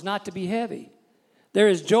gospel is not to be heavy. There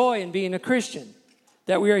is joy in being a Christian,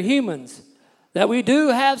 that we are humans, that we do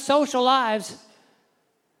have social lives.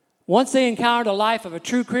 Once they encounter the life of a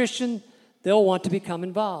true Christian, they'll want to become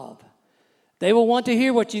involved. They will want to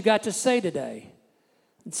hear what you got to say today.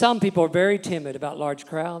 And some people are very timid about large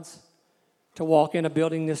crowds, to walk in a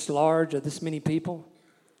building this large or this many people.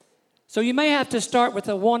 So you may have to start with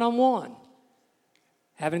a one-on-one,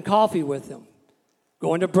 having coffee with them,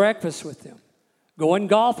 going to breakfast with them, going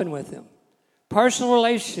golfing with them. Personal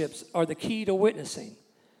relationships are the key to witnessing.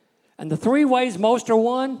 And the 3 ways most are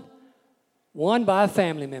won by a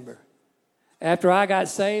family member. After I got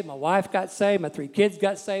saved, my wife got saved, my 3 kids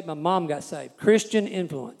got saved, my mom got saved. Christian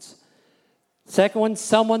influence. Second one,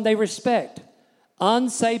 someone they respect.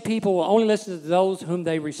 Unsaved people will only listen to those whom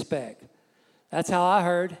they respect. That's how I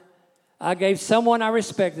heard. I gave someone I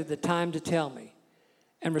respected the time to tell me,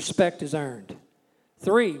 and respect is earned.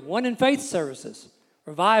 3, one in faith services,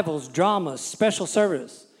 revivals, dramas, special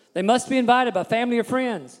service. They must be invited by family or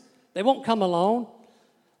friends. They won't come alone.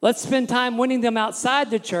 Let's spend time winning them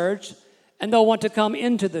outside the church and they'll want to come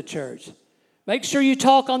into the church. Make sure you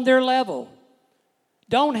talk on their level.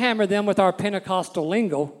 Don't hammer them with our Pentecostal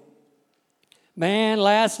lingo. Man,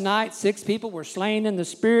 last night 6 people were slain in the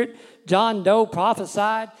Spirit. John Doe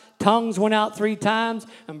prophesied. Tongues went out 3 times.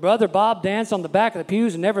 And Brother Bob danced on the back of the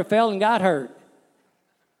pews and never fell and got hurt.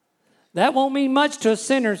 That won't mean much to a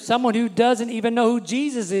sinner, someone who doesn't even know who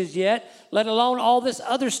Jesus is yet, let alone all this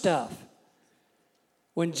other stuff.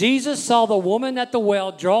 When Jesus saw the woman at the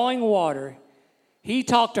well drawing water, he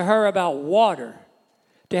talked to her about water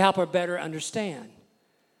to help her better understand.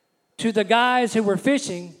 To the guys who were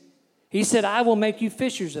fishing, he said, I will make you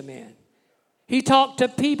fishers of men. He talked to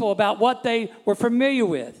people about what they were familiar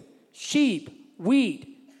with: sheep,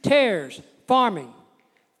 wheat, tares, farming.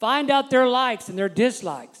 Find out their likes and their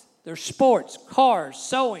dislikes, their sports, cars,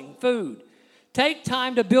 sewing, food. Take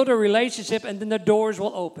time to build a relationship, and then the doors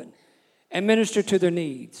will open, and minister to their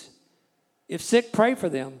needs. If sick, pray for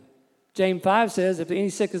them. James 5 says, if any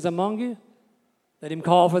sick is among you, let him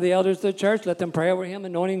call for the elders of the church. Let them pray over him,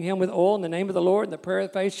 anointing him with oil in the name of the Lord. And the prayer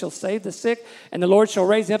of faith shall save the sick, and the Lord shall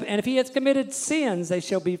raise him up. And if he has committed sins, they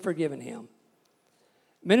shall be forgiven him.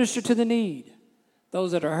 Minister to the need,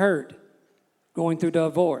 those that are hurt, going through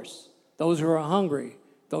divorce, those who are hungry,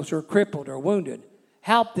 those who are crippled or wounded.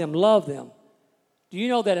 Help them, love them. Do you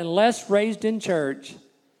know that unless raised in church,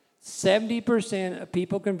 70% of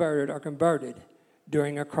people converted are converted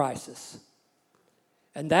during a crisis?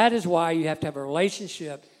 And that is why you have to have a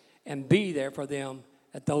relationship and be there for them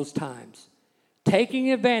at those times.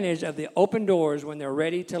 Taking advantage of the open doors when they're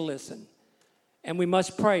ready to listen. And we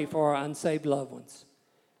must pray for our unsaved loved ones.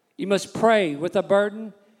 You must pray with a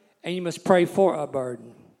burden, and you must pray for a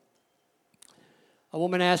burden. A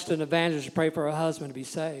woman asked an evangelist to pray for her husband to be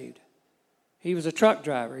saved. He was a truck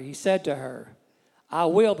driver. He said to her, I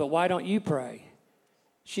will, but why don't you pray?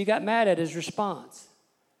 She got mad at his response.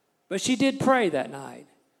 But she did pray that night.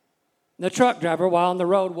 The truck driver, while on the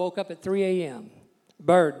road, woke up at 3 a.m.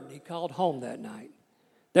 burdened. He called home that night.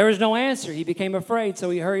 There was no answer. He became afraid, so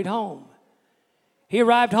he hurried home. He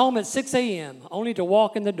arrived home at 6 a.m., only to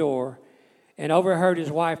walk in the door and overheard his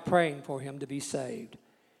wife praying for him to be saved.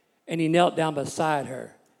 And he knelt down beside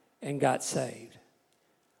her and got saved.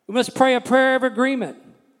 We must pray a prayer of agreement.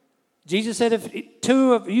 Jesus said, if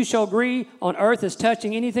 2 of you shall agree on earth as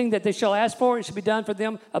touching anything that they shall ask for, it shall be done for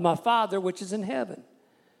them of my Father which is in heaven.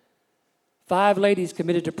 5 ladies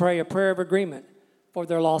committed to pray a prayer of agreement for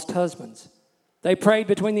their lost husbands. They prayed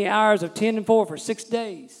between the hours of 10 and 4 for 6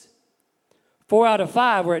 days. 4 out of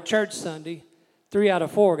 5 were at church Sunday. 3 out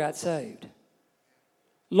of 4 got saved.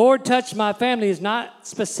 Lord, touch my family is not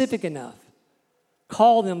specific enough.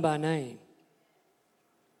 Call them by name.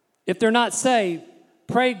 If they're not saved,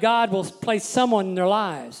 pray God will place someone in their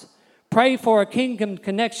lives. Pray for a kingdom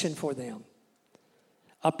connection for them.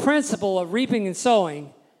 A principle of reaping and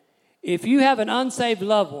sowing: if you have an unsaved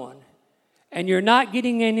loved one and you're not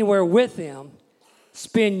getting anywhere with them,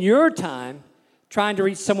 spend your time trying to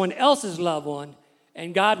reach someone else's loved one,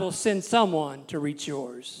 and God will send someone to reach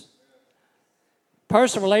yours.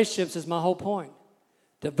 Personal relationships is my whole point.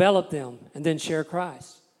 Develop them and then share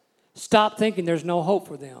Christ. Stop thinking there's no hope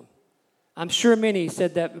for them. I'm sure many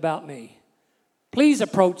said that about me. Please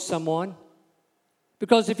approach someone,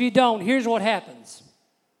 because if you don't, here's what happens.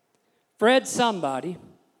 Fred somebody,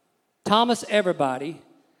 Thomas everybody,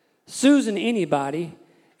 Susan anybody,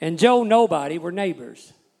 and Joe nobody were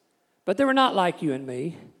neighbors. But they were not like you and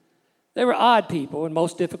me. They were odd people and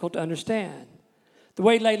most difficult to understand. The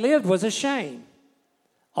way they lived was a shame.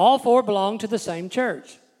 All 4 belonged to the same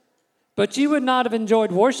church. But you would not have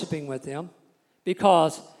enjoyed worshiping with them,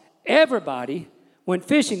 because everybody went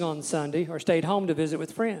fishing on Sunday or stayed home to visit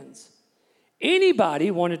with friends.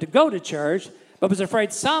 Anybody wanted to go to church, but was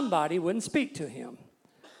afraid somebody wouldn't speak to him.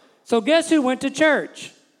 So guess who went to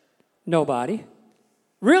church? Nobody.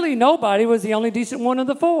 Really, nobody was the only decent one of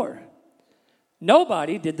the 4.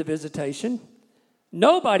 Nobody did the visitation.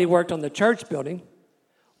 Nobody worked on the church building.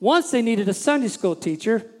 Once they needed a Sunday school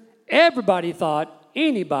teacher, everybody thought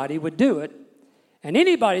anybody would do it. And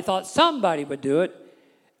anybody thought somebody would do it.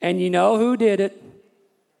 And you know who did it?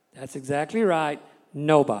 That's exactly right.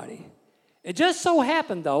 Nobody. It just so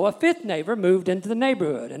happened, though, a 5th neighbor moved into the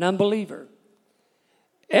neighborhood, an unbeliever.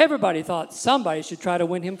 Everybody thought somebody should try to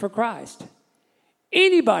win him for Christ.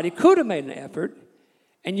 Anybody could have made an effort,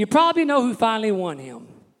 and you probably know who finally won him.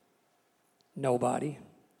 Nobody.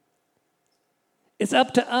 It's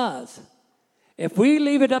up to us. If we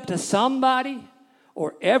leave it up to somebody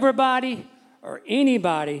or everybody or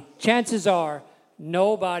anybody, chances are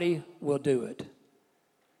nobody will do it.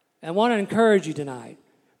 I want to encourage you tonight.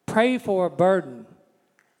 Pray for a burden.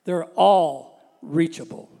 They're all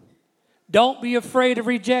reachable. Don't be afraid of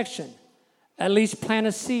rejection. At least plant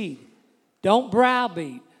a seed. Don't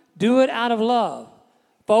browbeat. Do it out of love.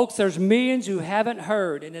 Folks, there's millions who haven't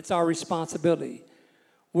heard, and it's our responsibility.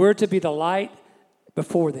 We're to be the light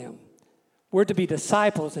before them. We're to be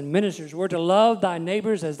disciples and ministers. We're to love thy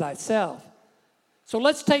neighbors as thyself. So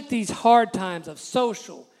let's take these hard times of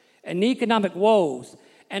social and economic woes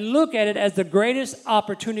and look at it as the greatest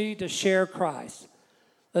opportunity to share Christ.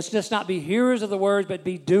 Let's just not be hearers of the word, but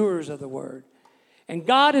be doers of the word. And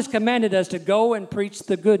God has commanded us to go and preach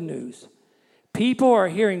the good news. People are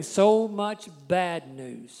hearing so much bad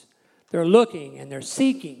news. They're looking and they're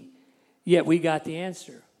seeking, yet we got the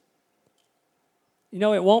answer. You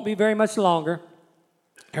know, it won't be very much longer,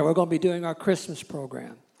 and we're going to be doing our Christmas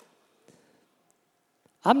program.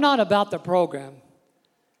 I'm not about the program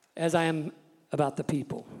as I am about the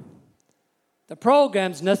people. The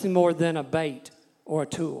program's nothing more than a bait or a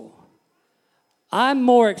tool. I'm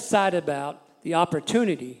more excited about the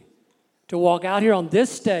opportunity to walk out here on this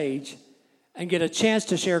stage and get a chance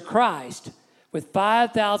to share Christ with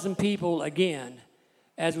 5,000 people again,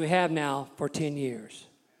 as we have now for 10 years.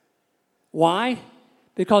 Why?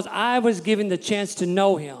 Because I was given the chance to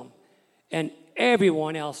know him, and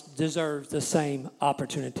everyone else deserves the same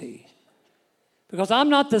opportunity. Because I'm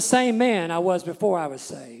not the same man I was before I was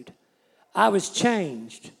saved. I was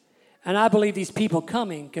changed, and I believe these people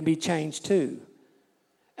coming can be changed too.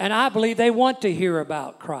 And I believe they want to hear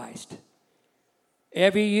about Christ.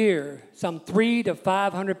 Every year, some 300 to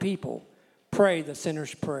 500 people pray the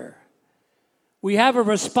sinner's prayer. We have a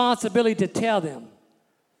responsibility to tell them.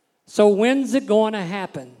 So when's it going to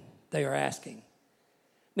happen? They are asking.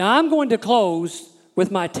 Now, I'm going to close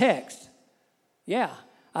with my text. Yeah,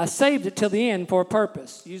 I saved it till the end for a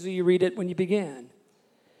purpose. Usually you read it when you begin.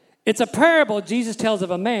 It's a parable Jesus tells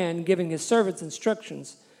of a man giving his servants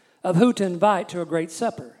instructions of who to invite to a great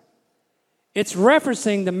supper. It's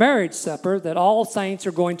referencing the marriage supper that all saints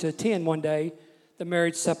are going to attend one day, the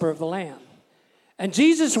marriage supper of the Lamb. And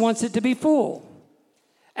Jesus wants it to be full.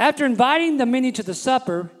 After inviting the many to the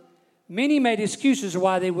supper, many made excuses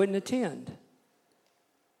why they wouldn't attend.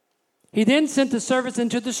 He then sent the servants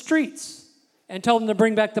into the streets and told them to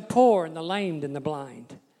bring back the poor and the lame and the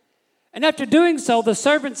blind. And after doing so, the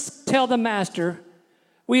servants tell the master,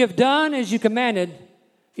 "We have done as you commanded."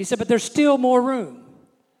 He said, "But there's still more room."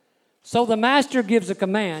 So the master gives a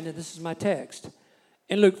command, and this is my text,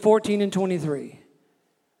 in Luke 14 and 23.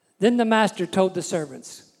 Then the master told the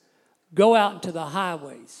servants, "Go out into the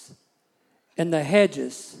highways and the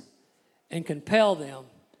hedges and compel them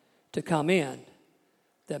to come in,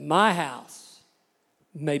 that my house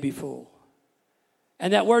may be full."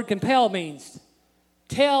 And that word compel means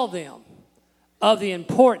tell them of the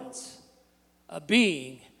importance of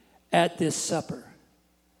being at this supper.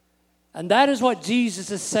 And that is what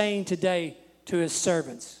Jesus is saying today to his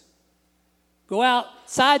servants. Go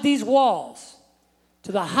outside these walls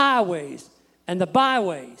to the highways and the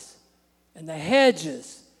byways and the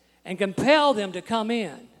hedges and compel them to come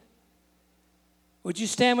in. Would you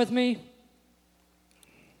stand with me?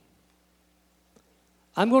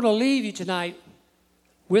 I'm going to leave you tonight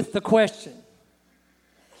with the question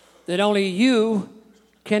that only you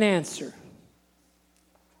can answer.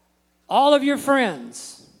 All of your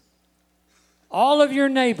friends, all of your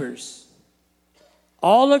neighbors,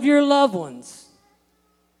 all of your loved ones,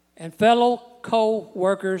 and fellow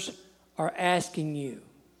co-workers are asking you,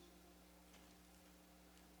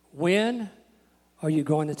 when are you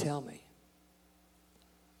going to tell me?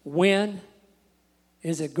 When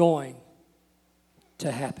is it going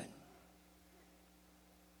to happen?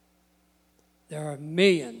 There are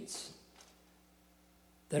millions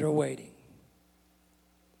that are waiting.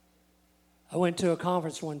 I went to a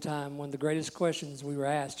conference one time. One of the greatest questions we were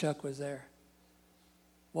asked, Chuck was there.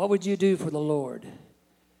 What would you do for the Lord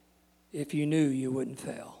if you knew you wouldn't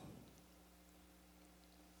fail?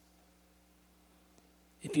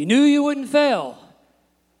 If you knew you wouldn't fail,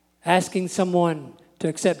 asking someone to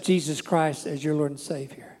accept Jesus Christ as your Lord and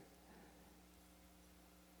Savior,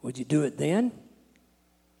 would you do it then?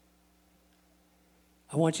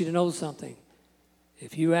 I want you to know something.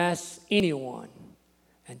 If you ask anyone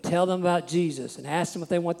and tell them about Jesus and ask them if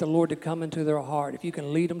they want the Lord to come into their heart, if you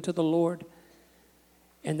can lead them to the Lord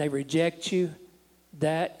and they reject you,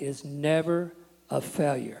 that is never a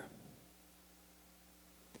failure.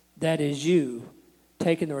 That is you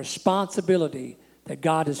taking the responsibility that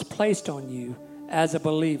God has placed on you as a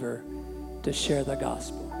believer to share the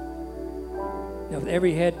gospel. Now, with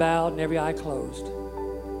every head bowed and every eye closed,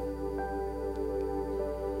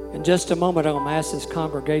 in just a moment, I'm going to ask this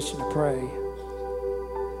congregation to pray.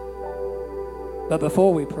 But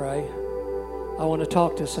before we pray, I want to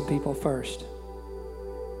talk to some people first.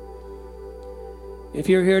 If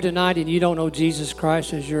you're here tonight and you don't know Jesus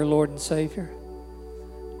Christ as your Lord and Savior,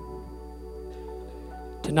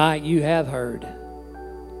 tonight you have heard.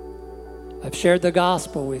 I've shared the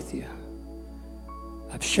gospel with you.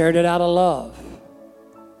 I've shared it out of love.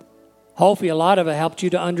 Hopefully a lot of it helped you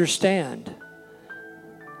to understand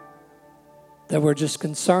that we're just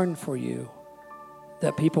concerned for you,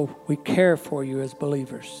 that we care for you as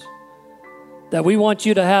believers, that we want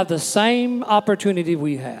you to have the same opportunity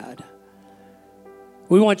we had.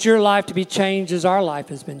 We want your life to be changed as our life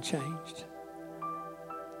has been changed.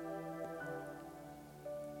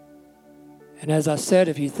 And as I said,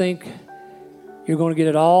 if you think you're going to get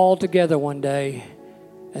it all together one day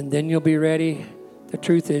and then you'll be ready, the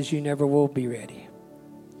truth is you never will be ready.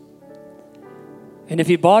 And if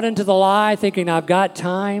you bought into the lie thinking I've got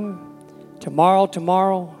time,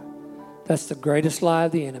 tomorrow, that's the greatest lie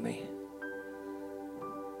of the enemy.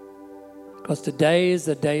 Because today is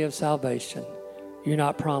the day of salvation. You're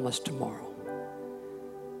not promised tomorrow.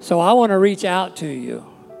 So I want to reach out to you.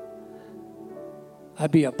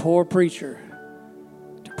 I'd be a poor preacher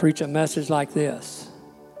to preach a message like this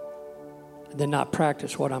and then not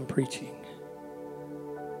practice what I'm preaching.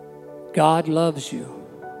 God loves you.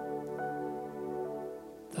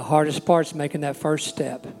 The hardest part's making that first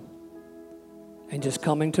step and just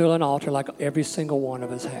coming to an altar like every single one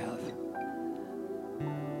of us have.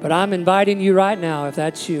 But I'm inviting you right now, if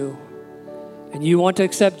that's you, and you want to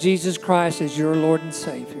accept Jesus Christ as your Lord and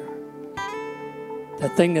Savior,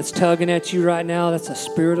 that thing that's tugging at you right now, that's the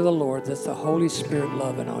Spirit of the Lord. That's the Holy Spirit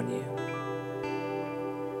loving on you.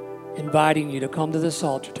 Inviting you to come to this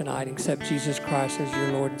altar tonight and accept Jesus Christ as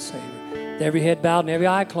your Lord and Savior. With every head bowed and every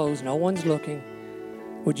eye closed, no one's looking.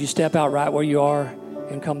 Would you step out right where you are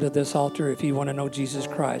and come to this altar if you want to know Jesus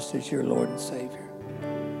Christ as your Lord and Savior?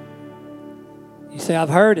 You say, I've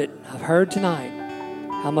heard it. I've heard tonight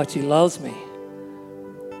how much He loves me.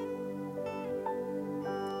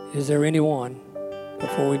 Is there anyone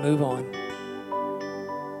before we move on?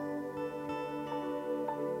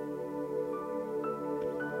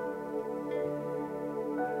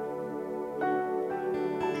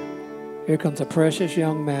 Here comes a precious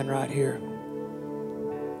young man right here.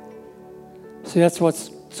 See, that's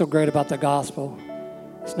what's so great about the gospel.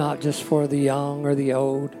 It's not just for the young or the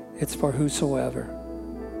old. It's for whosoever.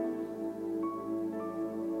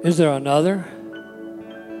 Is there another?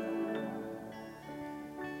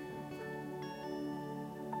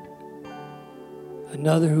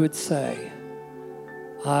 Another who would say,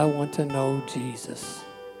 I want to know Jesus.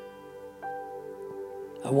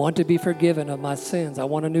 I want to be forgiven of my sins. I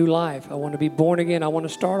want a new life. I want to be born again. I want to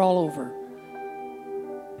start all over.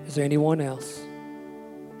 Is there anyone else?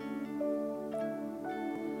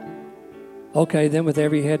 Okay, then with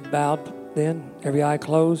every head bowed, then every eye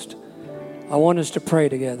closed, I want us to pray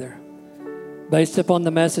together based upon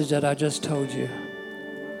the message that I just told you.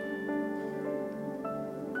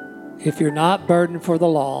 If you're not burdened for the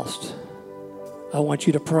lost, I want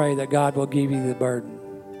you to pray that God will give you the burden.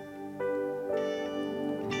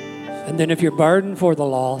 And then if you're burdened for the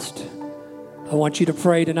lost, I want you to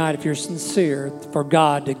pray tonight, if you're sincere, for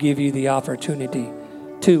God to give you the opportunity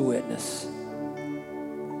to witness.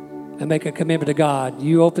 And make a commitment to God.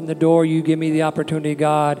 You open the door, you give me the opportunity,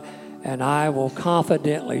 God, and I will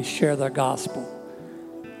confidently share the gospel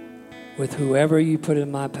with whoever you put in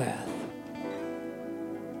my path.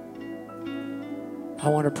 I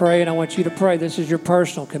want to pray, and I want you to pray. This is your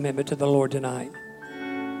personal commitment to the Lord tonight.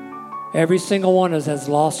 Every single one of us has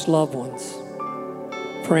lost loved ones,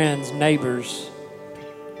 friends, neighbors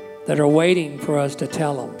that are waiting for us to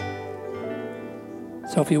tell them.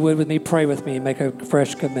 So if you would with me, pray with me and make a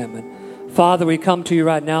fresh commitment. Father, we come to you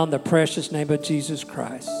right now in the precious name of Jesus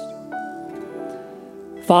Christ.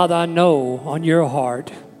 Father, I know on your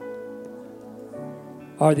heart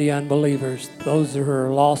are the unbelievers, those who are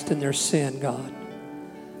lost in their sin, God.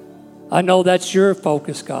 I know that's your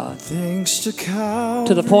focus, God.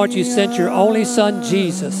 To the point you sent your only Son,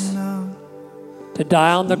 Jesus, to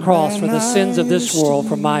die on the cross for the sins of this world,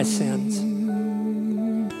 for my sins.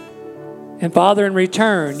 And Father, in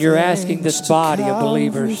return, you're asking this body of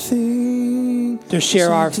believers to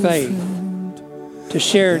share our faith, to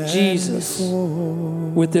share Jesus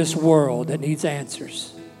with this world that needs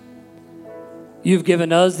answers. You've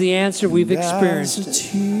given us the answer, we've experienced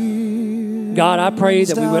it. God, I pray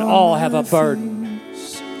that we would all have a burden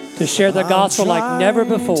to share the gospel like never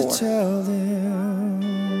before.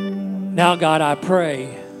 Now, God, I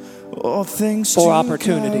pray for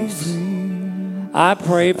opportunities. I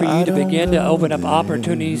pray for you to begin to open up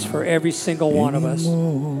opportunities for every single one of us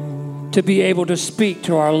to be able to speak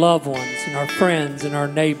to our loved ones and our friends and our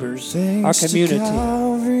neighbors, our community.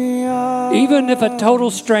 Even if a total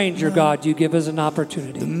stranger, God, you give us an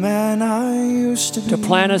opportunity to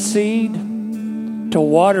plant a seed, to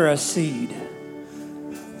water a seed,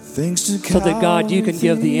 so that, God, you can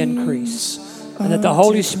give the increase, and that the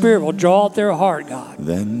Holy Spirit will draw out their heart, God.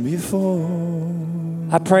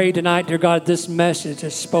 I pray tonight, dear God, this message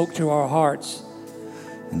has spoke to our hearts.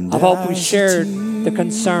 I hope we shared the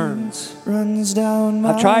concerns.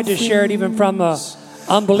 I've tried to share it even from an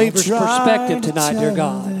unbeliever's perspective tonight, dear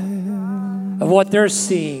God, of what they're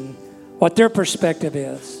seeing, what their perspective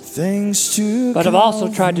is. But I've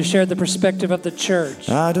also tried to share the perspective of the church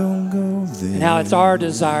and how it's our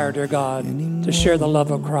desire, dear God, to share the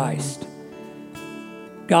love of Christ.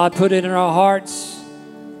 God, put it in our hearts.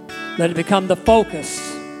 Let it become the focus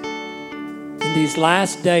in these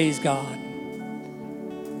last days, God.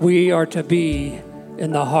 We are to be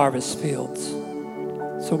in the harvest fields.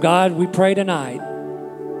 So, God, we pray tonight,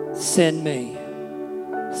 send me.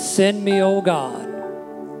 Send me, oh God,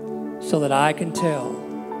 so that I can tell.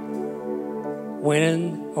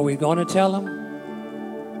 When are we going to tell them?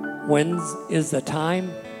 When is the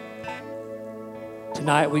time?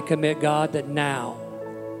 Tonight we commit, God, that now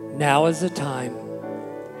is the time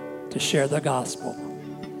to share the gospel.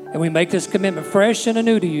 And we make this commitment fresh and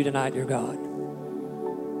anew to you tonight, dear God.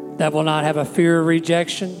 That will not have a fear of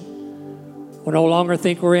rejection. We'll no longer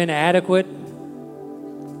think we're inadequate.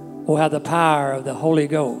 We'll have the power of the Holy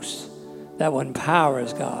Ghost that will empower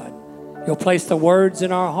us, God. You'll place the words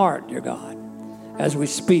in our heart, dear God, as we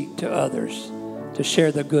speak to others to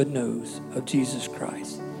share the good news of Jesus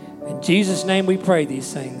Christ. In Jesus' name we pray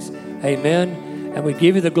these things. Amen. And we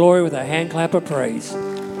give you the glory with a hand clap of praise.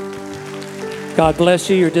 God bless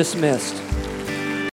you. You're dismissed.